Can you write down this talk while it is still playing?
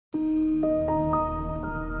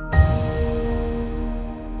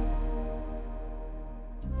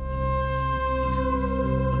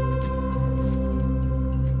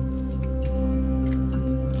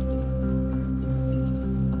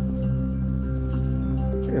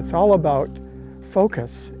It's all about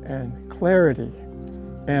focus and clarity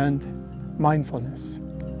and mindfulness.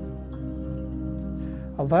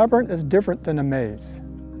 A labyrinth is different than a maze.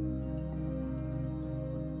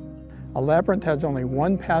 A labyrinth has only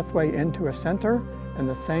one pathway into a center and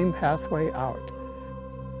the same pathway out.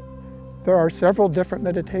 There are several different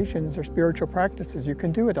meditations or spiritual practices you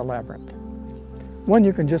can do at a labyrinth. One,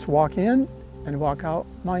 you can just walk in and walk out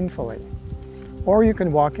mindfully. Or you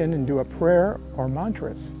can walk in and do a prayer or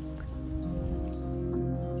mantras.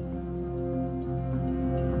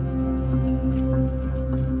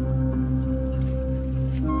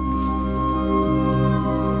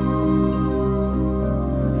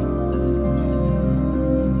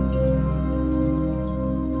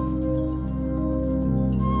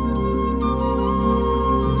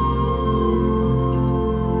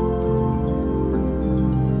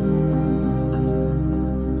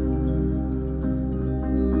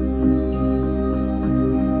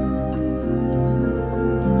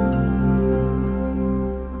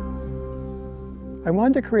 I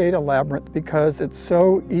wanted to create a labyrinth because it's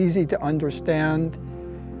so easy to understand.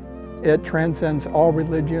 It transcends all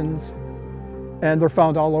religions, and they're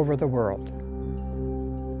found all over the world.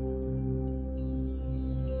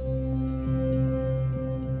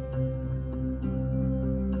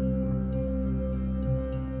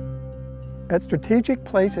 At strategic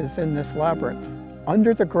places in this labyrinth,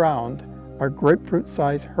 under the ground, are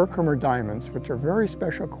grapefruit-sized Herkimer diamonds, which are very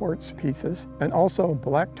special quartz pieces, and also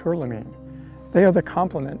black tourmaline. They are the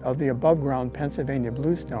complement of the above-ground Pennsylvania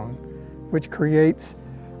bluestone, which creates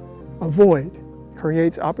a void,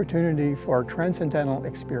 creates opportunity for transcendental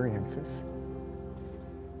experiences.